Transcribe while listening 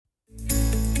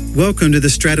Welcome to the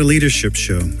Strata Leadership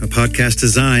Show, a podcast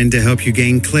designed to help you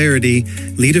gain clarity,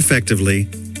 lead effectively,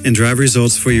 and drive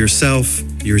results for yourself,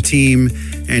 your team,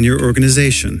 and your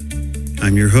organization.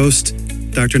 I'm your host,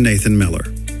 Dr. Nathan Miller.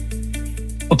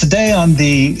 Well, today on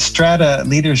the Strata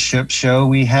Leadership Show,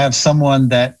 we have someone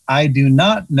that I do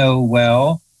not know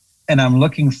well, and I'm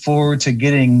looking forward to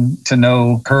getting to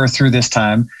know her through this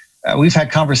time. We've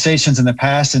had conversations in the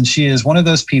past, and she is one of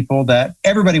those people that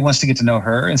everybody wants to get to know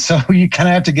her. And so you kind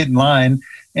of have to get in line.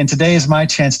 And today is my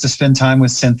chance to spend time with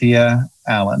Cynthia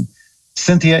Allen.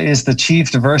 Cynthia is the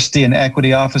Chief Diversity and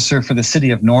Equity Officer for the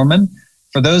city of Norman.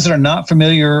 For those that are not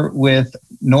familiar with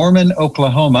Norman,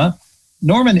 Oklahoma,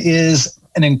 Norman is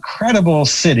an incredible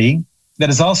city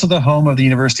that is also the home of the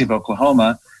University of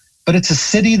Oklahoma. But it's a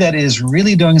city that is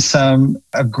really doing some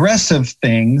aggressive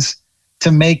things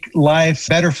to make life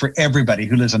better for everybody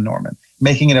who lives in Norman,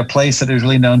 making it a place that is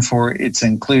really known for its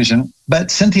inclusion. But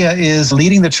Cynthia is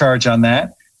leading the charge on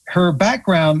that. Her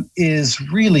background is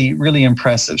really, really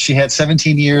impressive. She had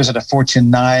 17 years at a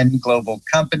Fortune 9 global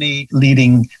company,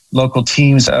 leading local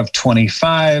teams of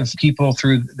 25 people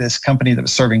through this company that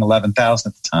was serving 11,000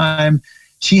 at the time.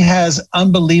 She has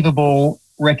unbelievable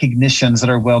recognitions that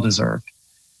are well-deserved.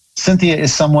 Cynthia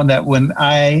is someone that when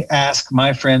I ask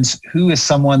my friends, who is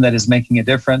someone that is making a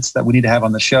difference that we need to have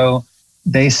on the show,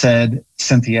 they said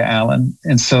Cynthia Allen.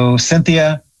 And so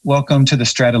Cynthia, welcome to the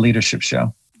Strata Leadership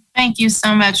Show. Thank you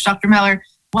so much, Dr. Miller.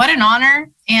 What an honor.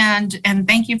 And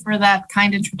thank you for that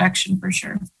kind introduction for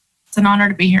sure. It's an honor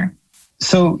to be here.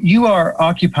 So you are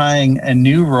occupying a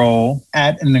new role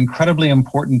at an incredibly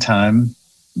important time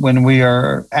when we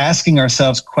are asking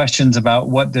ourselves questions about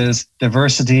what does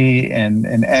diversity and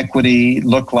equity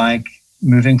look like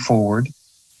moving forward.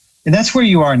 And that's where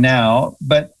you are now.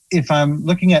 But if I'm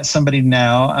looking at somebody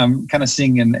now, I'm kind of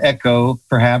seeing an echo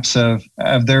perhaps of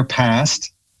their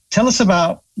past. Tell us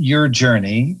about your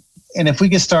journey. And if we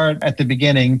could start at the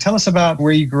beginning, tell us about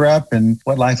where you grew up and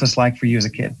what life was like for you as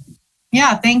a kid.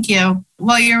 Yeah, thank you.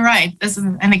 Well, you're right. This is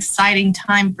an exciting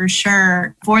time for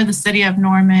sure for the city of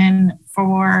Norman,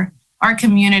 for our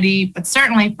community, but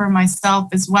certainly for myself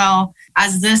as well,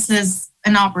 as this is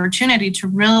an opportunity to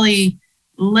really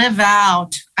live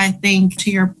out, I think,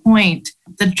 to your point,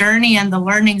 the journey and the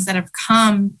learnings that have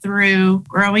come through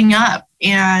growing up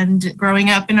in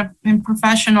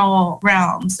professional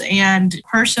realms and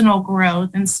personal growth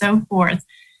and so forth.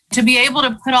 To be able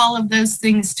to put all of those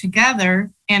things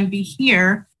together and be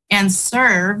here and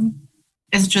serve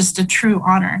is just a true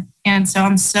honor. And so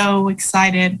I'm so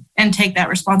excited and take that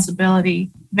responsibility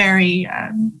very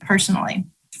personally.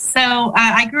 So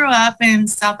I grew up in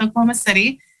South Oklahoma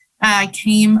City. I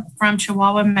came from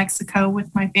Chihuahua, Mexico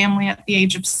with my family at the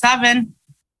age of 7.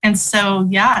 And so,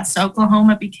 so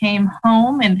Oklahoma became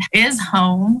home and is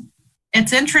home.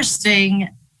 It's interesting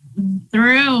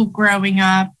through growing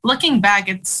up, looking back,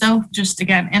 it's so just,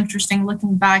 again, interesting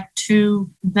looking back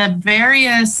to the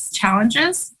various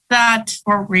challenges that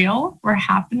were real, were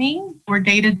happening, were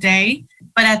day to day.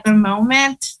 But at the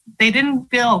moment, they didn't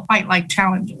feel quite like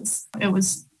challenges. It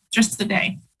was just the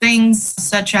day. Things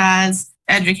such as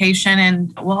education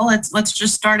and, well, let's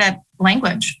just start at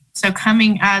language. So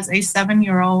coming as a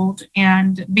 7-year-old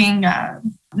and being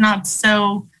not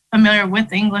so familiar with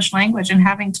the English language and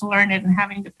having to learn it and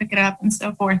having to pick it up and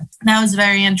so forth. That was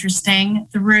very interesting.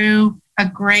 Through a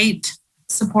great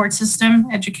support system,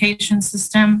 education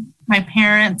system, my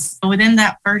parents, within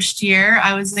that first year,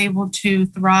 I was able to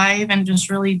thrive and just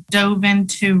really dove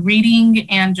into reading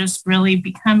and just really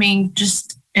becoming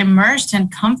just immersed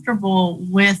and comfortable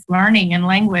with learning and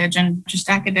language and just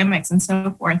academics and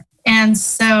so forth. And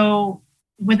so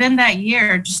within that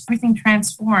year, just everything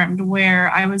transformed where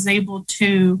I was able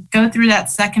to go through that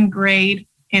second grade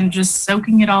and just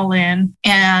soaking it all in.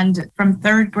 And from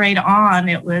third grade on,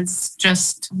 it was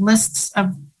just lists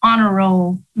of honor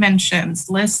roll mentions,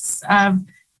 lists of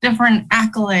different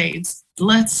accolades,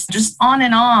 lists just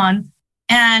on.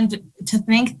 And to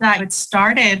think that it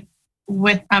started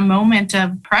with a moment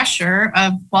of pressure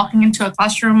of walking into a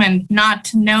classroom and not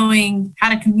knowing how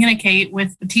to communicate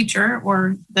with the teacher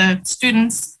or the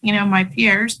students, my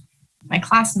peers, my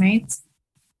classmates.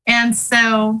 And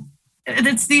so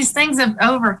it's these things of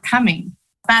overcoming.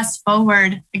 Fast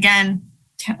forward, again,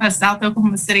 South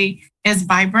Oklahoma City is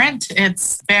vibrant.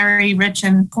 It's very rich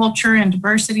in culture and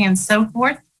diversity and so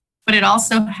forth. But it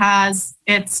also has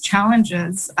its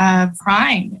challenges of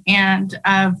crime and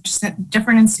of just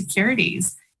different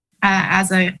insecurities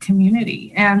as a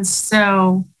community. And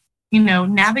so,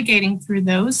 navigating through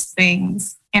those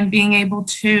things and being able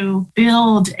to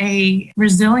build a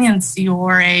resiliency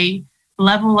or a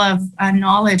level of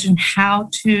knowledge and how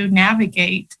to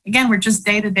navigate. Again, we're just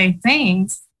day-to-day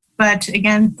things, but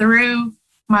again, through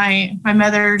my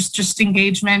mother's just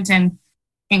engagement and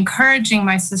encouraging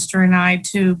my sister and I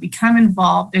to become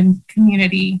involved in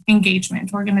community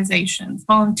engagement, organizations,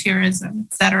 volunteerism,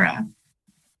 etc.,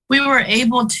 we were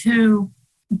able to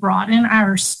broaden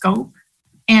our scope.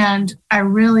 And I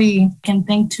really can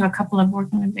think to a couple of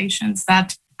organizations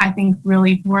that I think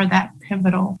really were that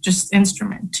pivotal just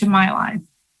instrument to my life.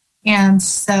 And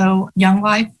so Young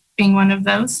Life being one of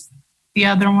those, the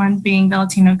other one being the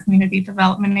Latino Community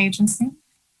Development Agency,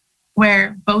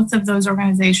 where both of those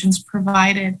organizations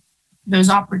provided those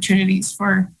opportunities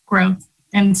for growth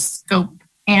and scope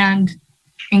and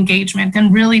engagement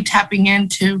and really tapping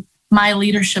into my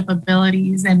leadership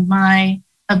abilities and my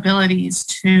abilities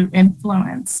to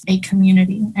influence a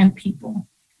community and people.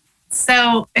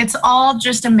 So it's all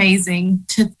just amazing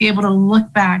to be able to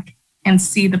look back and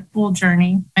see the full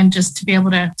journey and just to be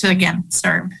able to again,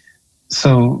 serve.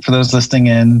 So for those listening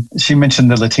in, she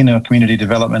mentioned the Latino Community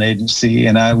Development Agency,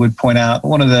 and I would point out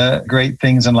one of the great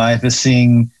things in life is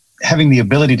having the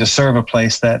ability to serve a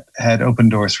place that had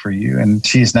opened doors for you. And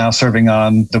she's now serving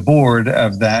on the board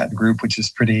of that group, which is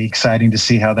pretty exciting to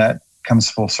see how that comes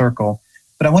full circle.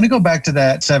 But I want to go back to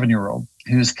that 7-year-old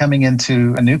who's coming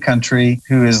into a new country,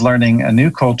 who is learning a new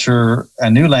culture,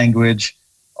 a new language,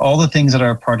 all the things that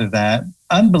are a part of that.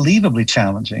 Unbelievably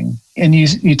challenging. And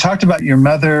you talked about your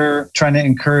mother trying to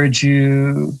encourage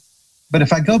you. But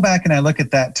if I go back and I look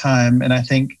at that time, and I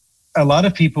think a lot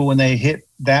of people, when they hit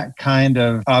that kind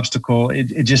of obstacle,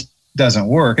 it just doesn't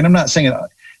work. And I'm not saying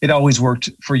it always worked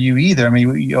for you either. I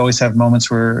mean, you always have moments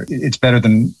where it's better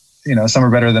than, some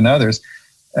are better than others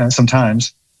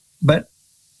sometimes. But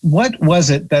what was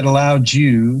it that allowed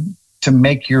you to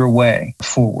make your way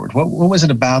forward? What was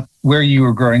it about where you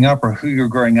were growing up or who you were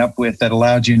growing up with that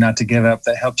allowed you not to give up,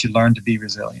 that helped you learn to be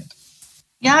resilient?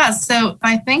 Yeah, so if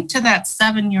I think to that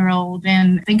 7-year-old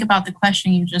and think about the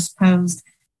question you just posed,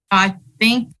 I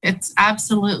think it's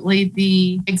absolutely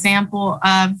the example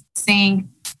of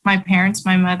seeing my parents,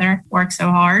 my mother, work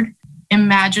so hard,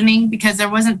 imagining, because there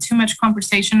wasn't too much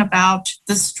conversation about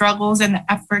the struggles and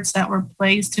the efforts that were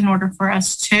placed in order for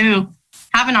us to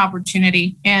have an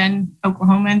opportunity in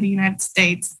Oklahoma and the United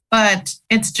States. But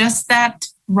it's just that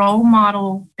role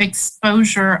model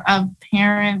exposure of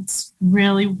parents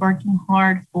really working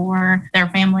hard for their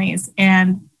families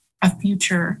and a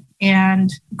future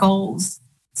and goals.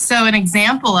 So an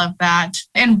example of that,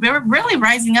 and we're really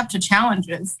rising up to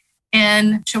challenges.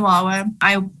 In Chihuahua,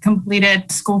 I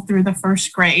completed school through the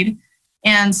first grade.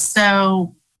 And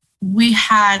so we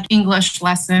had English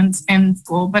lessons in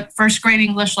school, but first grade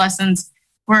English lessons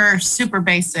were super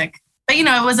basic. But,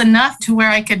 it was enough to where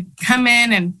I could come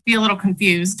in and be a little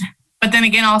confused, but then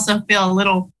again, also feel a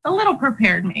little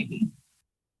prepared maybe.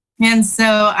 And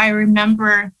so I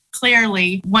remember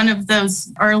clearly one of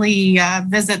those early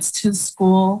visits to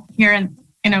school here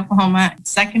in Oklahoma,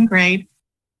 second grade.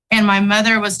 And my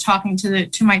mother was talking to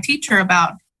my teacher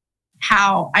about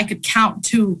how I could count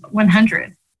to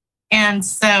 100. And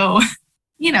so,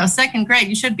 second grade,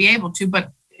 you should be able to,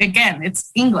 but again,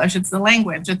 it's English, it's the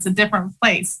language, it's a different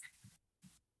place.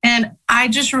 And I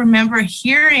just remember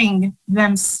hearing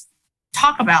them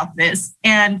talk about this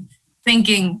and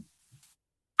thinking,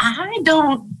 I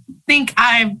don't think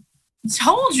I've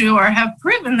told you or have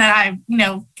proven that I've,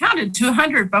 counted to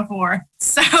 100 before.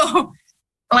 So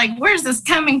where's this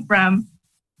coming from?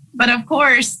 But of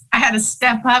course, I had to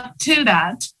step up to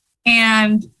that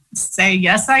and say,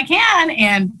 yes, I can,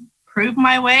 and prove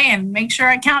my way and make sure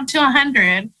I count to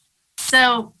 100.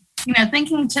 So,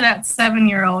 thinking to that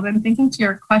 7-year-old and thinking to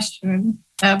your question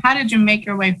of how did you make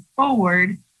your way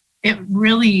forward, it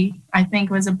really, I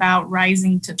think, was about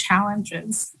rising to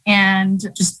challenges and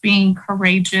just being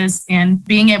courageous and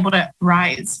being able to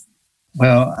rise.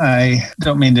 Well, I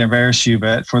don't mean to embarrass you,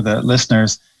 but for the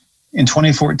listeners, in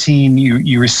 2014,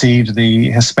 you received the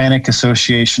Hispanic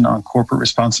Association on Corporate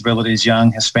Responsibility's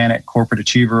Young Hispanic Corporate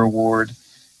Achiever Award.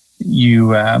 You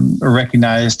were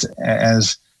recognized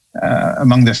as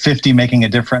among the 50 making a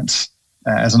difference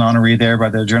as an honoree there by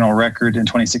the Journal Record in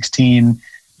 2016.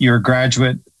 You're a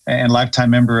graduate and lifetime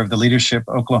member of the Leadership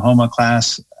Oklahoma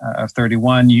class of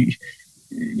 31.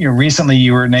 Recently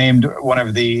you were named one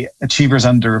of the Achievers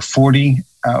Under 40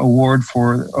 award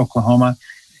for Oklahoma.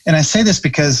 And I say this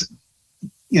because,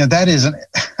 that is,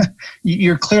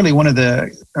 you're clearly one of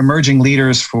the emerging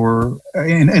leaders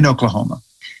in Oklahoma.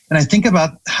 And I think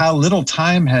about how little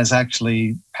time has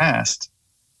actually passed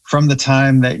from the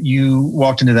time that you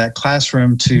walked into that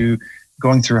classroom to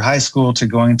going through high school to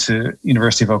going to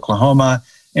University of Oklahoma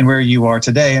and where you are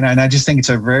today. And I just think it's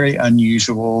a very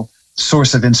unusual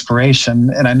source of inspiration.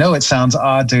 And I know it sounds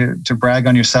odd to brag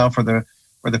on yourself or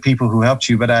the people who helped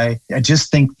you, but I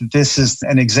just think that this is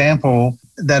an example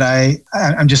that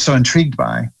I'm just so intrigued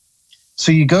by.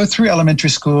 So you go through elementary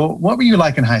school. What were you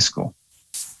like in high school?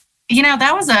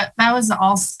 That was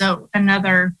also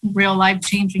another real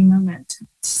life-changing moment.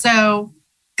 So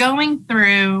going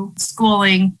through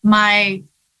schooling, my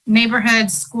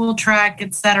neighborhood, school track,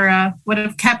 etc., would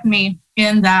have kept me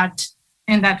in that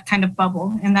kind of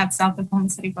bubble, in that South Oklahoma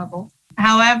City bubble.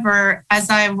 However, as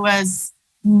I was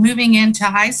moving into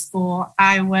high school,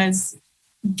 I was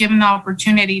given the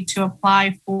opportunity to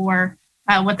apply for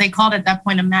what they called at that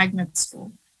point a magnet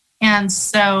school. And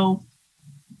so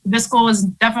this school was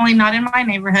definitely not in my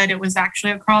neighborhood. It was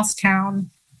actually across town,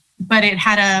 but it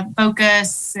had a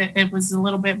focus. It was a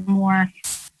little bit more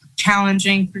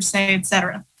challenging per se, et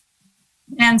cetera.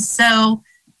 And so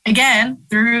again,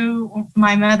 through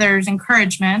my mother's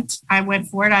encouragement, I went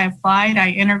for it. I applied,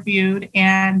 I interviewed.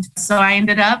 And so I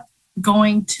ended up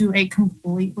going to a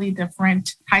completely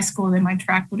different high school than my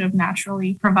track would have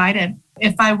naturally provided.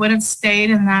 If I would have stayed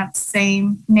in that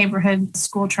same neighborhood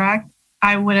school track,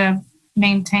 I would have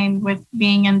maintained with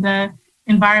being in the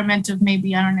environment of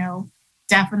maybe, I don't know,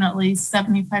 definitely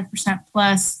 75%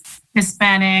 plus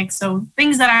Hispanic. So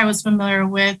things that I was familiar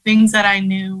with, things that I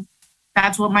knew.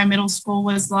 That's what my middle school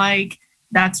was like.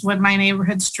 That's what my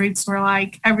neighborhood streets were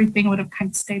like. Everything would have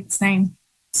kind of stayed the same.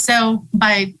 So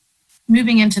by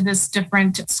moving into this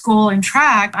different school and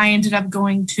track, I ended up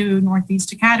going to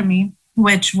Northeast Academy,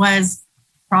 which was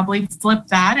probably flip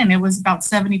that, and it was about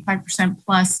 75%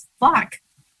 plus Black.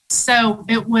 So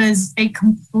it was a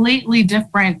completely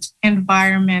different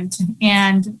environment.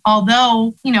 And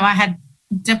although, I had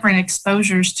different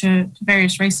exposures to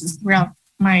various races throughout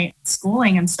my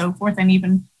schooling and so forth, and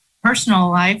even personal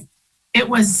life, it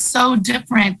was so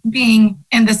different being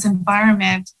in this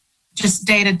environment just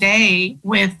day to day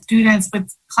with students,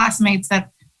 with classmates that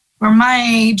were my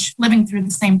age, living through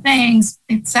the same things,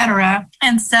 etc.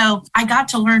 And so I got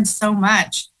to learn so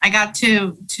much. I got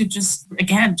to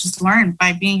just learn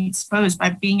by being exposed,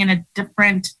 by being in a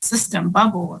different system,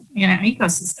 bubble,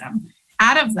 ecosystem.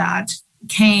 Out of that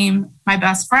came my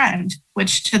best friend,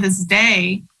 which to this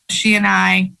day, she and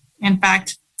I, in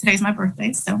fact, today's my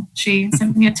birthday, so she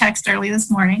sent me a text early this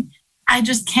morning. I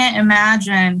just can't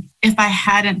imagine if I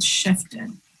hadn't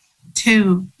shifted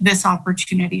to this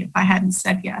opportunity, if I hadn't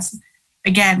said yes.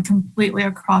 Again, completely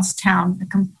across town, a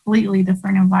completely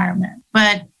different environment.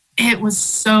 But it was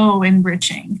so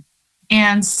enriching.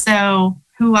 And so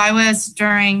who I was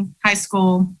during high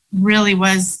school really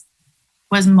was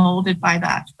molded by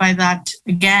that,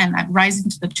 again, rising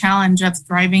to the challenge of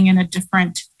thriving in a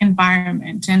different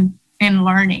environment and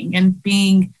learning and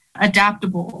being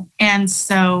adaptable. And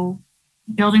so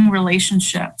building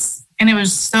relationships. And it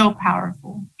was so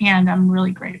powerful. And I'm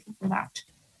really grateful for that.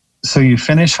 So you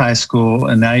finish high school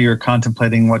and now you're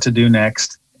contemplating what to do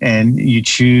next. And you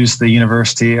choose the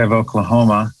University of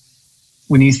Oklahoma.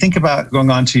 When you think about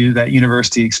going on to that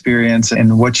university experience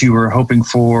and what you were hoping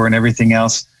for and everything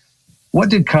else, what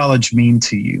did college mean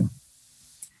to you?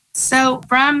 So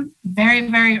from very,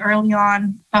 very early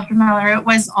on, Dr. Miller, it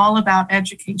was all about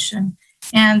education.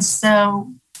 And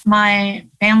so my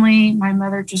family, my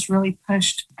mother just really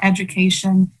pushed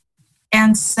education.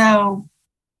 And so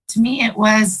to me, it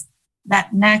was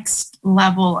that next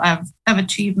level of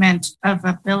achievement, of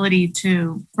ability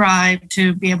to thrive,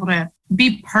 to be able to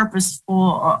be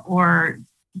purposeful or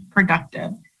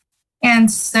productive. And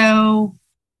so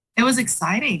it was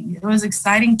exciting. It was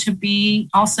exciting to be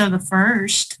also the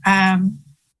first in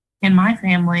my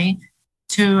family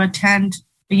to attend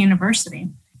the university.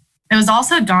 It was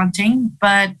also daunting,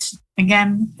 but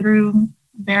again, through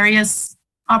various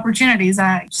opportunities,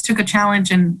 I just took a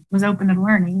challenge and was open to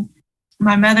learning.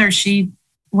 My mother, she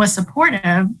was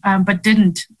supportive, but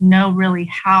didn't know really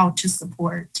how to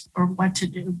support or what to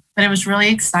do. But it was really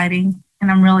exciting,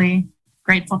 and I'm really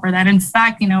grateful for that. In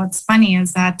fact, what's funny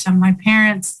is that my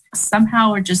parents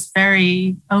somehow were just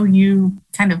very OU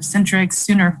kind of centric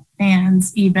Sooner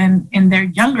fans, even in their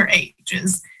younger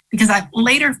ages, because I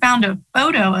later found a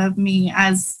photo of me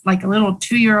as like a little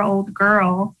 2-year-old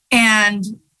girl. And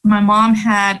my mom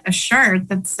had a shirt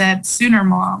that said Sooner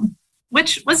Mom,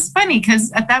 which was funny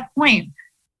because at that point,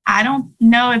 I don't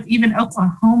know if even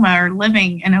Oklahoma or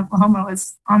living in Oklahoma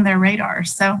was on their radar.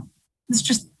 So it's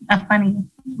just a funny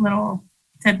little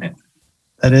tidbit.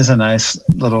 That is a nice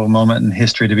little moment in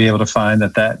history to be able to find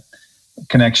that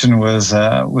connection was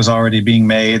already being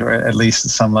made, or at least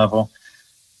at some level.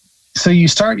 So you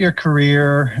start your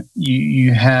career,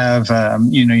 you have,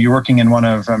 you're working in one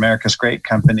of America's great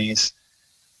companies,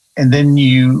 and then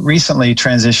you recently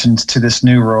transitioned to this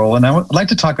new role. And I would like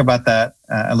to talk about that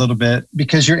a little bit,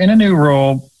 because you're in a new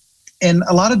role. And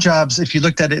a lot of jobs, if you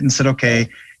looked at it and said, okay,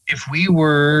 if we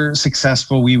were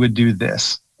successful, we would do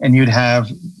this. And you'd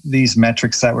have these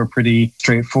metrics that were pretty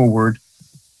straightforward.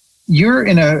 You're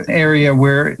in an area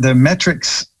where the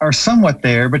metrics are somewhat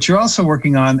there, but you're also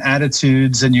working on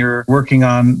attitudes, and you're working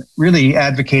on really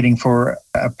advocating for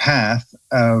a path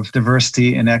of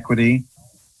diversity and equity.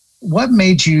 What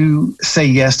made you say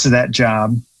yes to that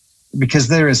job? Because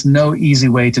there is no easy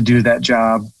way to do that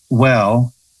job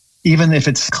well, even if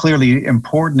it's clearly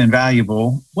important and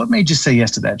valuable. What made you say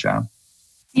yes to that job?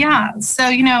 Yeah. So,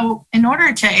 in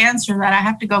order to answer that, I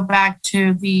have to go back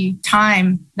to the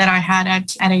time that I had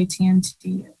at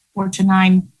AT&T, Fortune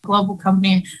 9 global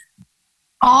company,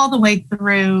 all the way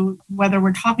through, whether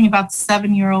we're talking about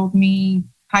 7-year-old me,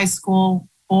 high school,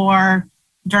 or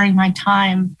during my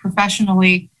time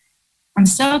professionally. I'm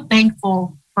so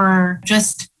thankful for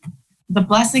just the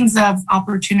blessings of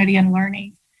opportunity and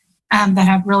learning that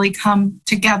have really come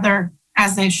together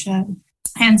as they should.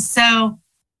 And so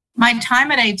my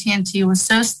time at AT&T was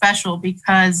so special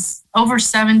because over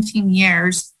 17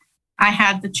 years, I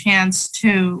had the chance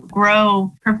to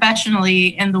grow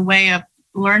professionally in the way of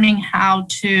learning how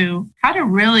to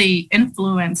really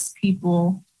influence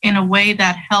people in a way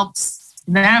that helps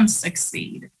them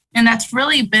succeed. And that's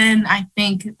really been, I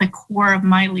think, the core of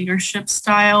my leadership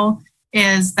style,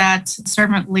 is that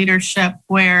servant leadership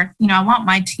where, I want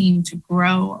my team to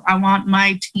grow. I want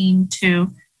my team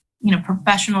to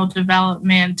professional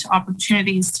development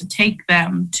opportunities to take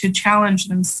them, to challenge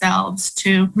themselves,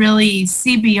 to really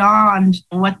see beyond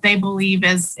what they believe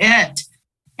is it.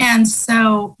 And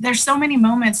so there's so many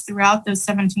moments throughout those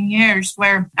 17 years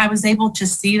where I was able to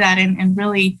see that and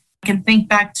really can think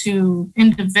back to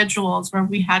individuals where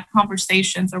we had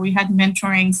conversations or we had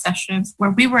mentoring sessions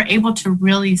where we were able to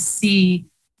really see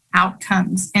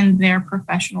outcomes in their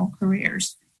professional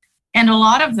careers. And a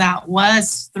lot of that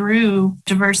was through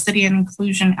diversity and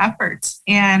inclusion efforts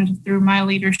and through my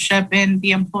leadership in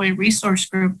the employee resource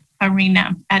group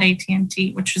arena at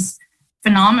AT&T, which is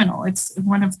phenomenal. It's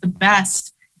one of the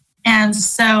best. And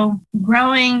so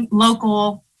growing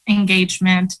local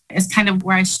engagement is kind of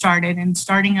where I started, and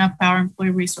starting up our employee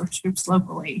resource groups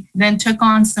locally. Then took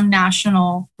on some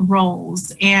national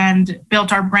roles and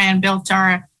built our brand, built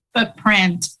our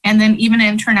footprint, and then even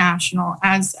international,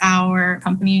 as our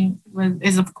company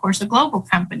is, of course, a global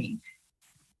company.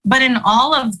 But in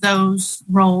all of those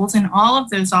roles and all of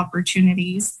those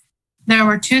opportunities, there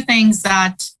were two things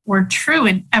that were true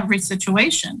in every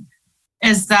situation,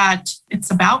 is that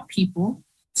it's about people.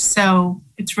 So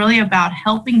it's really about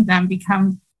helping them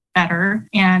become better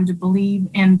and believe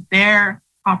in their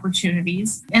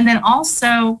opportunities. And then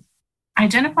also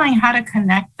identifying how to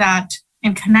connect that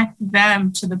and connect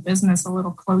them to the business a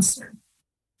little closer.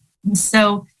 And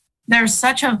so there's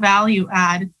such a value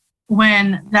add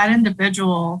when that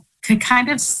individual could kind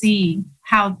of see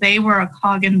how they were a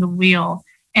cog in the wheel,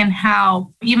 and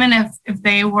how even if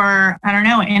they were,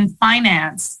 in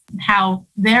finance, how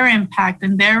their impact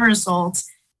and their results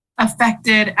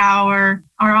affected our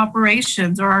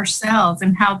operations or our sales,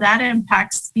 and how that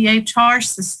impacts the HR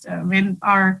system and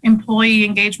our employee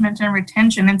engagement and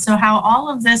retention. And so how all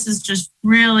of this is just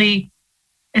really,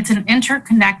 it's an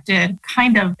interconnected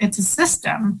it's a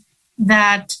system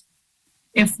that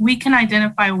if we can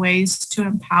identify ways to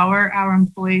empower our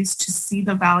employees to see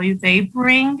the value they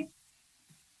bring,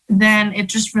 then it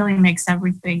just really makes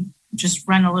everything just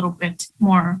run a little bit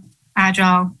more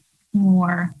agile,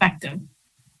 more effective.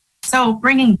 So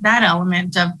bringing that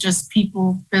element of just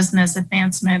people, business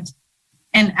advancement,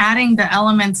 and adding the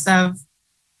elements of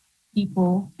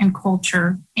people and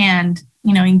culture and,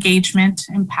 engagement,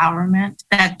 empowerment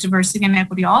that diversity and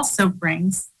equity also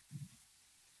brings,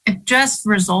 it just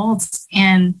results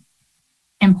in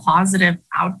positive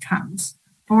outcomes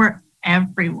for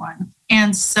everyone.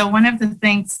 And so one of the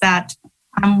things that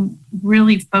I'm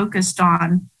really focused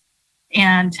on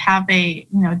and have a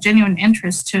genuine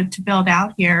interest to build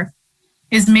out here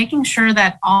is making sure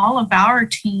that all of our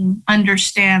team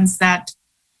understands that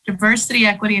diversity,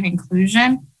 equity, and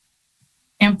inclusion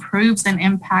improves and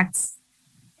impacts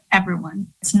everyone.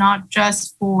 It's not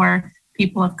just for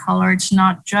people of color. It's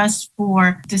not just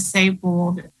for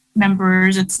disabled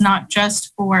members. It's not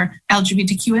just for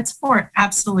LGBTQ. It's for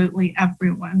absolutely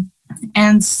everyone.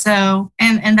 And so,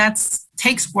 and that's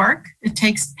takes work. It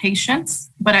takes patience.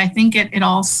 But I think it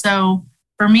also,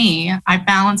 for me, I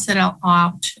balance it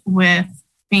out with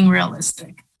being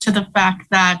realistic to the fact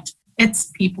that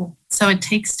it's people. So it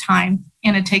takes time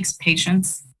and it takes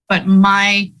patience. But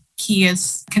my key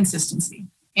is consistency.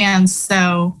 And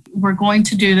so we're going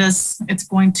to do this. It's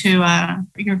going to,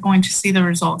 you're going to see the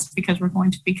results because we're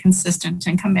going to be consistent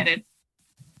and committed.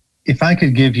 If I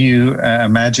could give you a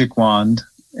magic wand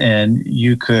and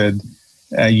you could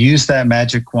use that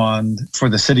magic wand for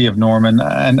the city of Norman,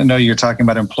 and I know you're talking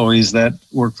about employees that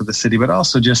work for the city, but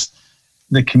also just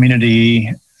the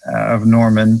community of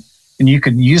Norman, and you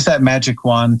could use that magic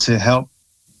wand to help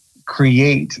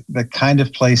create the kind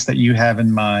of place that you have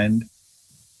in mind,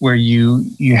 where you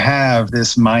have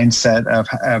this mindset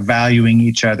of valuing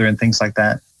each other and things like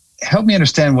that. Help me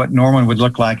understand what Norman would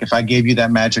look like if I gave you that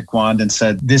magic wand and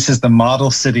said, this is the model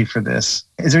city for this.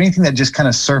 Is there anything that just kind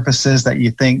of surfaces that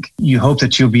you think you hope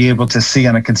that you'll be able to see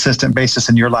on a consistent basis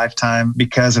in your lifetime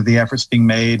because of the efforts being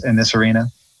made in this arena?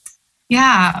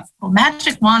 Yeah, well,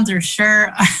 magic wands are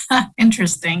sure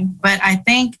interesting, but I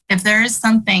think if there is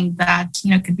something that,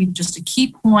 could be just a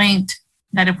key point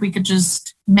that if we could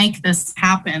just make this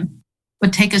happen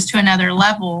would take us to another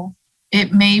level,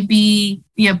 it may be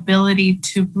the ability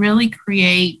to really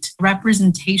create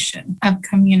representation of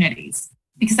communities.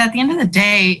 Because at the end of the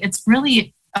day, it's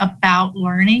really about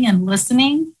learning and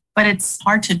listening, but it's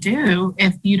hard to do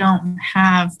if you don't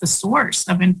have the source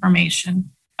of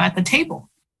information at the table.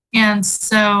 And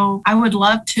so I would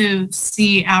love to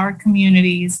see our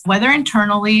communities, whether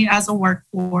internally as a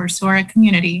workforce or a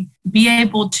community, be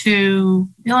able to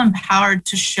feel empowered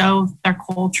to show their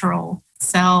cultural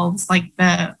selves, like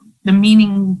the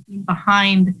meaning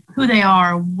behind who they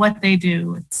are, what they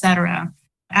do, etc.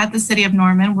 At the City of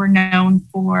Norman, we're known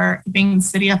for being the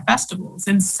city of festivals.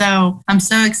 And so I'm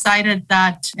so excited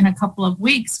that in a couple of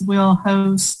weeks, we'll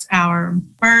host our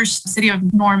first City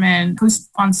of Norman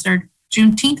co-sponsored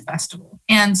Juneteenth Festival.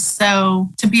 And so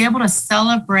to be able to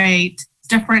celebrate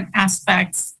different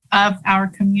aspects of our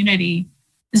community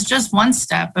is just one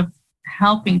step of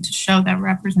helping to show that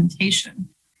representation.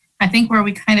 I think where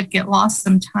we kind of get lost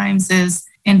sometimes is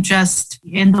in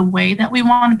the way that we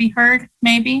want to be heard,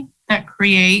 maybe, that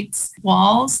creates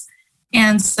walls.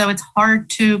 And so it's hard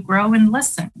to grow and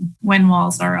listen when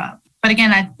walls are up. But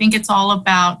again, I think it's all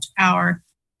about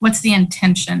what's the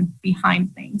intention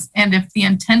behind things. And if the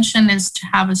intention is to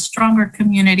have a stronger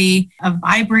community, a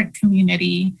vibrant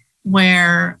community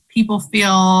where people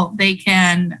feel they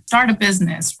can start a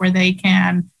business, where they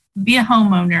can be a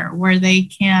homeowner, where they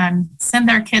can send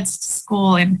their kids to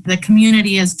school and the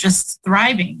community is just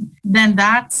thriving, then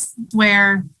that's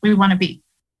where we want to be.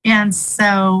 And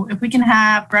so if we can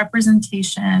have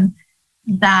representation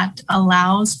that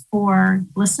allows for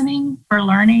listening, for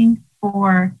learning,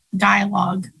 for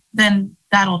dialogue, then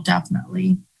that'll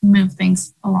definitely move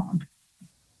things along.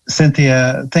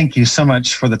 Cynthia, thank you so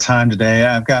much for the time today.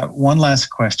 I've got one last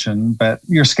question, but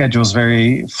your schedule is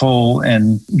very full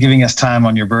and giving us time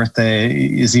on your birthday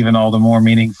is even all the more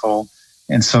meaningful.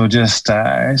 And so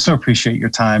I so appreciate your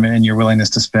time and your willingness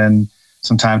to spend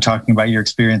some time talking about your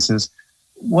experiences.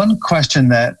 One question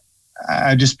that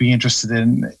I'd just be interested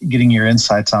in getting your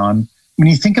insights on, when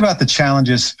you think about the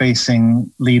challenges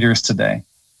facing leaders today,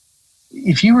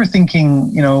 if you were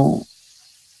thinking,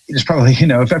 it's probably,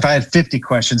 if I had 50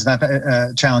 questions,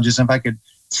 challenges, and if I could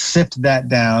sift that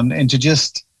down into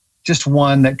just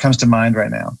one that comes to mind right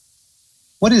now,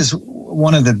 what is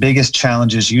one of the biggest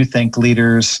challenges you think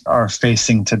leaders are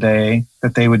facing today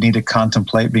that they would need to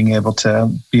contemplate being able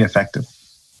to be effective?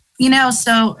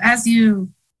 So as you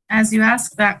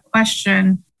ask that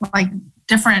question, like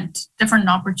different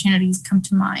opportunities come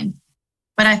to mind.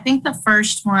 But I think the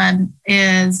first one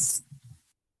is,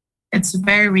 it's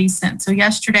very recent. So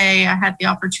yesterday I had the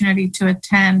opportunity to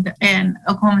attend an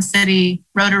Oklahoma City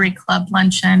Rotary Club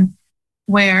luncheon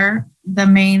where the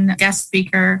main guest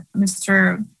speaker,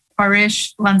 Mr.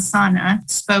 Parish Lansana,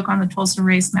 spoke on the Tulsa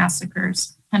Race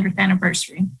Massacre's 100th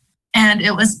anniversary. And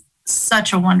it was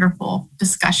such a wonderful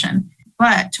discussion.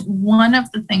 But one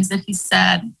of the things that he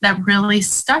said that really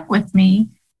stuck with me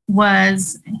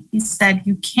was, he said,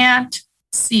 you can't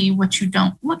see what you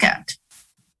don't look at.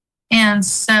 And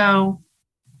so,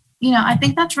 I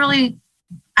think that's really,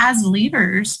 as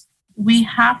leaders, we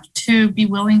have to be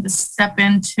willing to step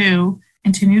into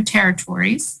new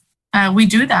territories. We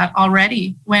do that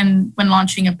already when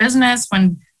launching a business,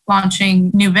 when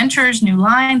launching new ventures, new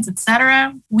lines,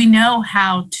 etc. We know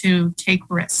how to take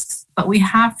risks, but we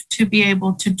have to be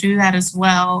able to do that as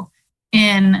well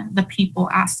in the people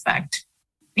aspect.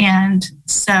 And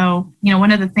so,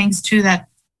 one of the things too that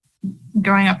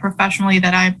growing up professionally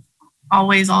that I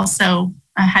always also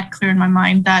had clear in my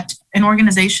mind, that an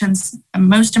organization's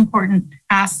most important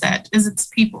asset is its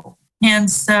people.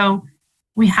 And so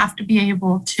we have to be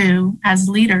able to, as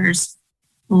leaders,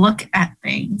 look at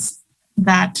things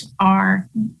that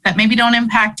maybe don't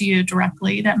impact you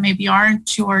directly, that maybe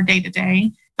aren't your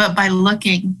day-to-day, but by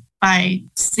looking, by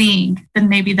seeing, then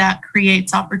maybe that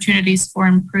creates opportunities for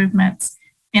improvements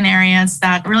in areas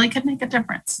that really could make a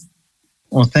difference.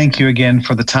 Well, thank you again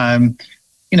for the time.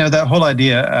 That whole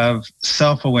idea of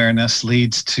self-awareness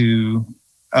leads to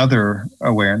other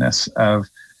awareness of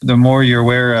the more you're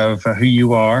aware of who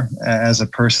you are as a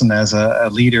person, as a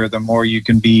leader, the more you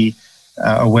can be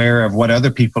aware of what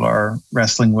other people are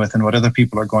wrestling with and what other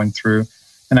people are going through.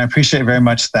 And I appreciate very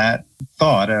much that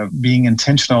thought of being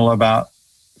intentional about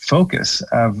focus,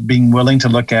 of being willing to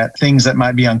look at things that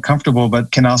might be uncomfortable,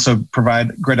 but can also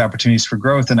provide great opportunities for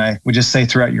growth. And I would just say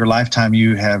throughout your lifetime,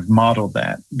 you have modeled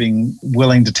that, being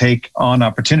willing to take on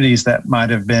opportunities that might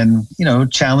have been,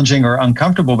 challenging or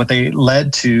uncomfortable, but they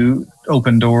led to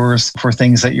open doors for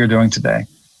things that you're doing today.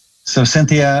 So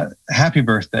Cynthia, happy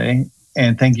birthday.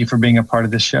 And thank you for being a part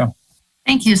of this show.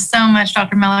 Thank you so much,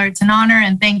 Dr. Miller. It's an honor.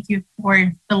 And thank you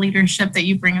for the leadership that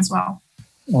you bring as well.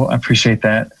 Well, I appreciate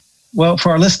that. Well,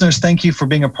 for our listeners, thank you for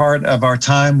being a part of our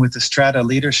time with the Strata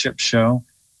Leadership Show.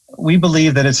 We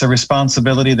believe that it's a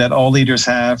responsibility that all leaders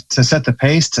have to set the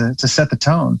pace, to set the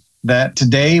tone. That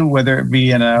today, whether it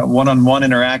be in a one-on-one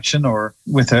interaction or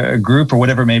with a group or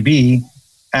whatever it may be,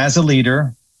 as a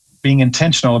leader, being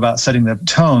intentional about setting the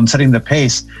tone, setting the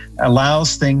pace,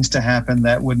 allows things to happen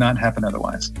that would not happen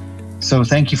otherwise. So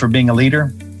thank you for being a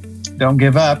leader. Don't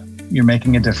give up. You're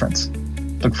making a difference.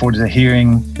 Look forward to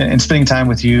hearing and spending time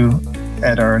with you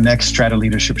at our next Strata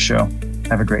Leadership Show.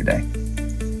 Have a great day.